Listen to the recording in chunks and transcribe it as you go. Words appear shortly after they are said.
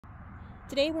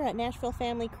Today we're at Nashville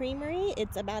Family Creamery.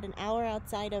 It's about an hour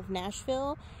outside of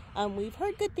Nashville. We've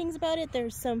heard good things about it.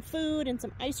 There's some food and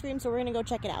some ice cream, so we're gonna go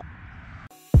check it out.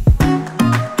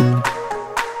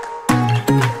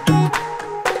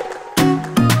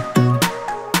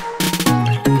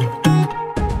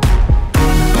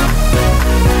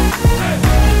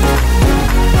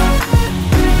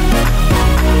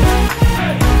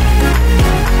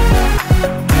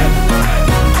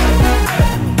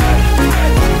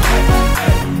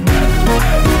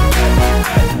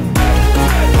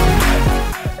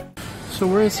 So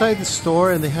we're inside the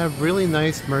store and they have really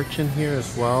nice merch in here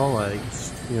as well, like,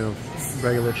 you know,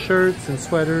 regular shirts and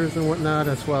sweaters and whatnot,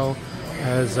 as well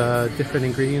as different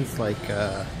ingredients like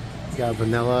you got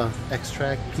vanilla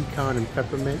extract, pecan and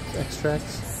peppermint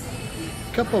extracts.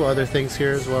 A couple other things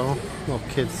here as well, little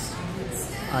kids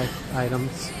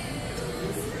items.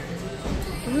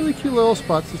 Some really cute little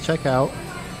spots to check out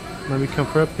when we come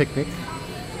for a picnic.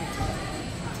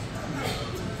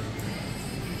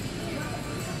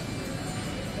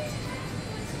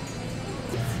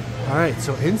 Alright,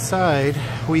 so inside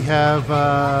we have,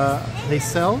 they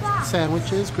sell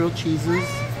sandwiches, grilled cheeses,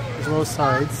 as well as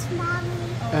sides.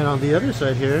 And on the other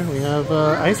side here, we have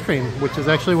ice cream, which is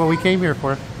actually what we came here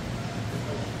for.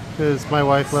 Because my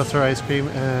wife loves her ice cream,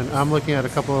 and I'm looking at a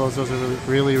couple of those. Those are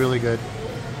really, really good. Look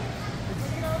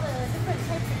at all the different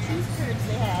types of cheese curds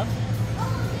they have.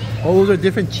 Oh, those are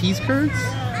different cheese curds?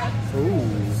 Oh.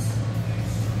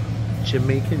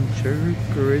 Jamaican jerk,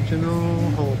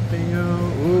 original,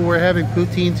 jalapeno. Ooh, we're having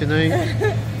poutine tonight.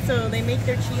 So they make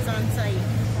their cheese on site.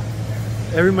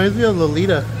 It reminds me of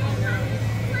Lolita.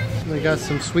 They got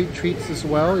some sweet treats as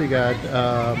well. You got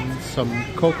some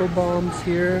cocoa bombs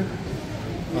here,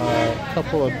 a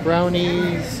couple of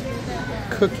brownies,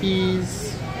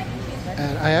 cookies,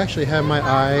 and I actually have my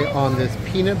eye on this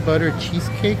peanut butter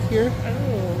cheesecake here.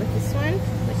 Oh, with this one?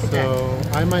 Look at So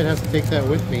that. I might have to take that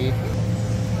with me.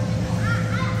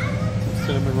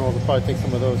 Cinnamon rolls, I'll probably take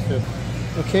some of those too.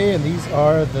 Okay, and these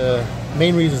are the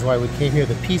main reasons why we came here,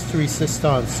 the piece de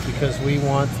resistance, because we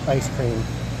want ice cream.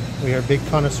 We are big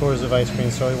connoisseurs of ice cream,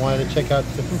 so we wanted to check out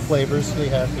different flavors they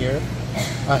have here.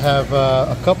 I have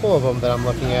a couple of them that I'm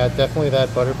looking at, definitely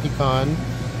that butter pecan.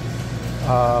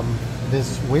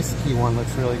 This whiskey one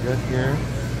looks really good here.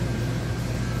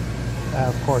 And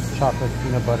of course, chocolate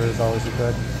peanut butter is always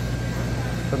good.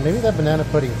 But maybe that banana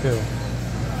pudding too.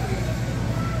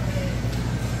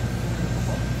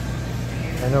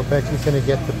 I know Becky's gonna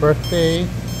get the birthday.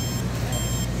 So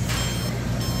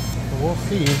we'll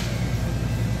see.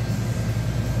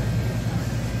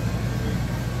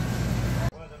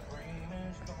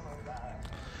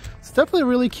 It's definitely a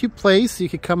really cute place. You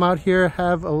could come out here,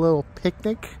 have a little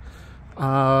picnic.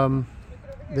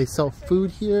 They sell food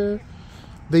here.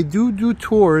 They do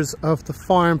tours of the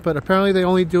farm, but apparently they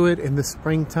only do it in the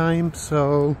springtime,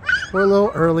 so we're a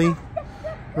little early.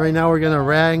 Right now we're gonna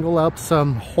wrangle up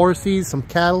some horsies, some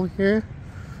cattle here.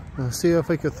 Let's see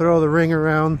if I could throw the ring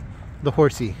around the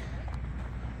horsey.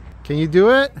 Can you do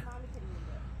it?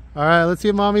 All right, let's see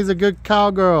if mommy's a good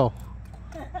cowgirl.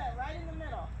 Right in the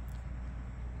middle.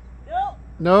 Nope.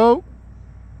 Nope.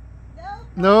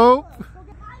 Nope. Nope. Go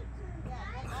get my two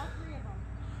guys. All three of them.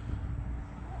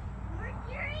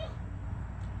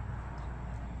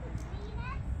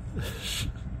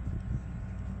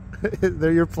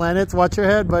 They're your planets. Watch your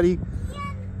head, buddy. Okay,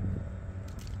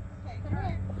 come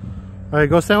here. All right,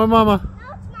 go stand with mama.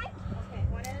 No, it's mine. Okay,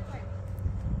 one at a time.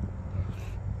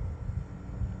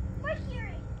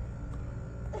 Mercury.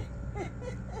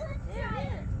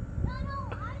 No,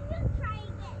 I'm just trying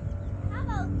it. How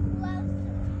about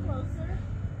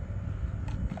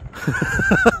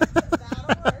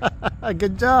Closer.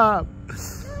 Good job.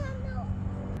 No.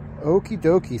 Okie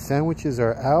dokie, sandwiches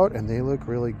are out and they look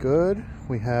really good.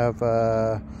 We have,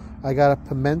 I got a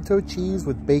pimento cheese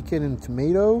with bacon and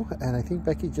tomato, and I think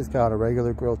Becky just got a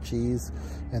regular grilled cheese,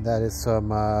 and that is some,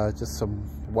 just some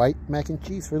white mac and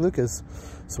cheese for Lucas.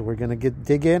 So we're gonna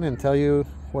dig in and tell you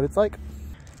what it's like.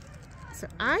 So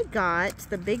I got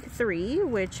the big three,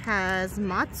 which has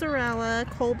mozzarella,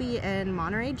 Colby, and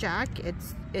Monterey Jack.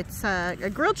 It's a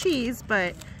grilled cheese,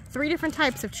 but 3 different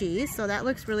types of cheese, so that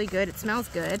looks really good. It smells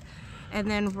good. And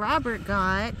then Robert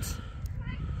got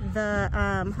the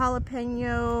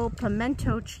jalapeno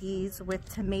pimento cheese with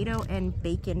tomato and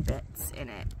bacon bits in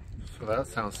it. So that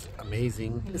sounds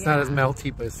amazing. It's Yeah. not as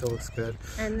melty, but it still looks good.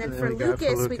 And then for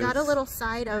Lucas, we got a little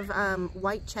side of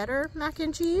white cheddar mac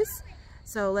and cheese.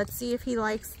 So let's see if he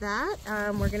likes that.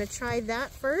 We're gonna try that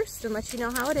first and let you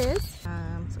know how it is. So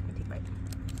I'm gonna take a bite.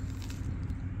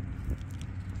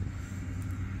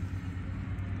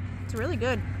 It's really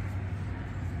good.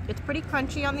 It's pretty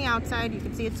crunchy on the outside. You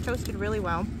can see it's toasted really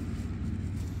well.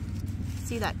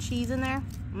 See that cheese in there?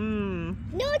 Mmm.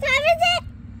 No, what time is it?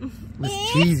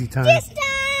 It's cheesy time. Juice time!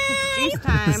 It's juice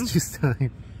time. It's juice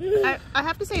time. I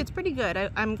have to say it's pretty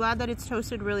good. I'm glad that it's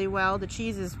toasted really well. The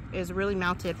cheese is really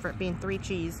melted for it being 3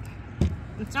 cheese.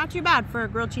 It's not too bad for a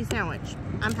grilled cheese sandwich.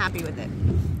 I'm happy with it.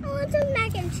 I want some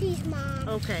mac and cheese, Mom.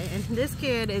 Okay, and this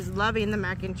kid is loving the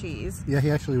mac and cheese. Yeah,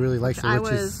 he actually really likes it. I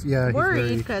was yeah,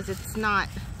 worried because it's not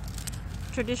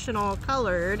traditional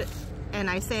colored,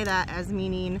 and I say that as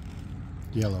meaning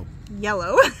yellow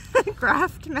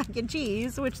Kraft mac and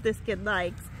cheese, which this kid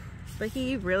likes, but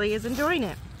he really is enjoying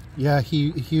it. Yeah,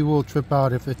 he will trip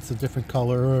out if it's a different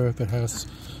color or if it has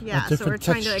a different so we're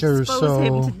trying texture. to expose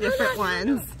him to different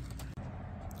ones.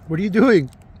 What are you doing?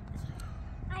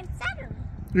 I'm Saturn.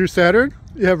 You're Saturn?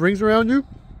 You have rings around you?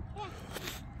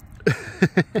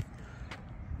 Yeah.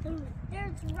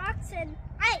 There's rocks and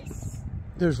ice.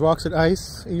 There's rocks and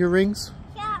ice in your rings?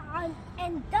 Yeah,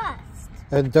 and dust.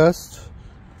 And dust.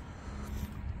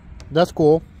 That's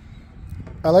cool.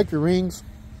 I like your rings.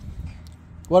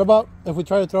 What about if we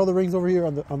try to throw the rings over here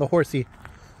on the horsey?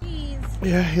 Cheese.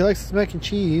 Yeah, he likes his mac and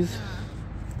cheese.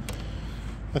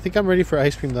 I think I'm ready for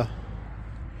ice cream though.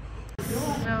 So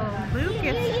Luke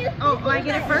gets. Oh, I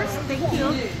get it first. Thank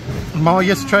you. Mama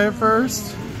gets to try it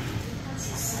first.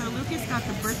 So Lucas got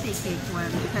the birthday cake one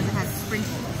because it has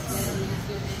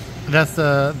sprinkles. That's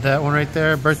that one right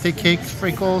there. Birthday cake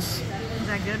sprinkles. Is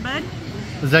that good, bud?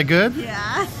 Is that good?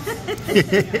 Yeah.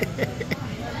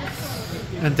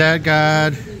 And Dad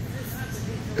got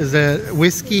is it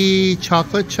whiskey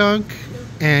chocolate chunk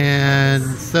and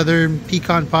southern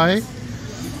pecan pie.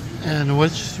 And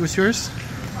what's yours?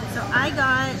 So I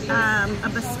got a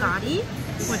biscotti,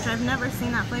 which I've never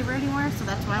seen that flavor anywhere, so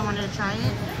that's why I wanted to try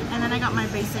it. And then I got my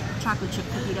basic chocolate chip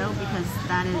cookie dough because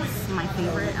that is my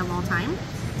favorite of all time.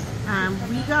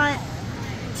 We got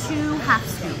 2 half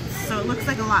scoops, so it looks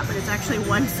like a lot, but it's actually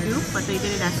 1 scoop, but they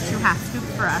did it as 2 half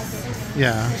scoops for us.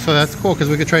 Yeah, so that's cool because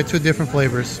we could try 2 different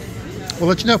flavors. We'll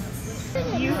let you know.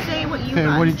 You say what you Okay,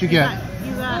 got. what did you get?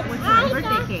 You got what's your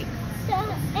birthday cake?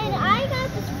 And I got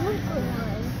the sprinkle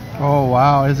one. Oh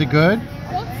wow, is it good?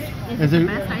 Yes. Is it the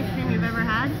best ice cream you've ever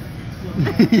had?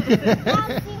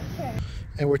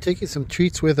 And we're taking some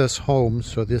treats with us home.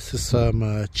 So this is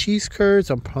some cheese curds.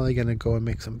 I'm probably gonna go and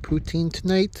make some poutine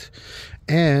tonight.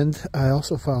 And I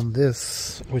also found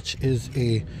this, which is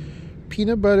a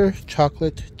peanut butter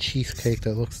chocolate cheesecake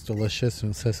that looks delicious,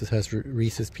 and it says it has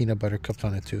Reese's peanut butter cups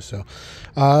on it too. So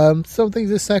something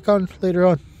to snack on later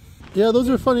on. Yeah, those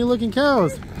are funny looking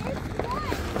cows.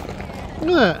 Look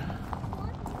at that.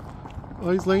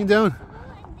 Oh, he's laying down.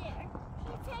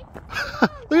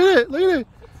 Look at it, look at it.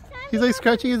 He's like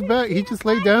scratching his back. He just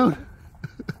laid down.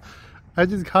 I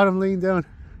just caught him laying down.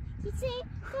 You see,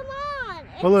 come on.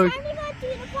 It's Oh, look. time to go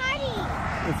to the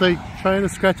party. It's like trying to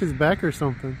scratch his back or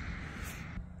something.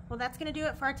 Well, that's going to do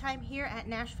it for our time here at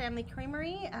Nash Family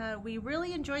Creamery. We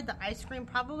really enjoyed the ice cream,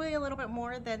 probably a little bit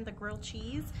more than the grilled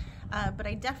cheese, but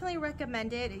I definitely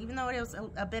recommend it. Even though it was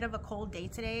a bit of a cold day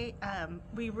today,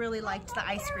 we really liked the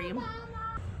ice cream.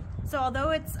 So although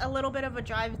it's a little bit of a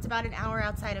drive, it's about an hour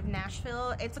outside of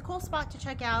Nashville, it's a cool spot to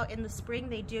check out. In the spring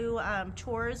they do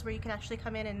tours where you can actually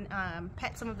come in and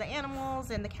pet some of the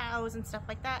animals and the cows and stuff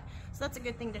like that. So that's a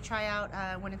good thing to try out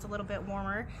when it's a little bit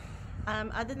warmer.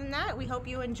 Other than that, we hope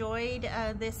you enjoyed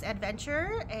this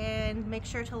adventure, and make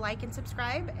sure to like and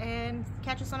subscribe and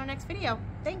catch us on our next video.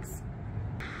 Thanks!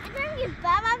 I love you.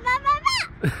 Bye, bye, bye,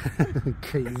 bye, bye.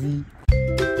 Crazy.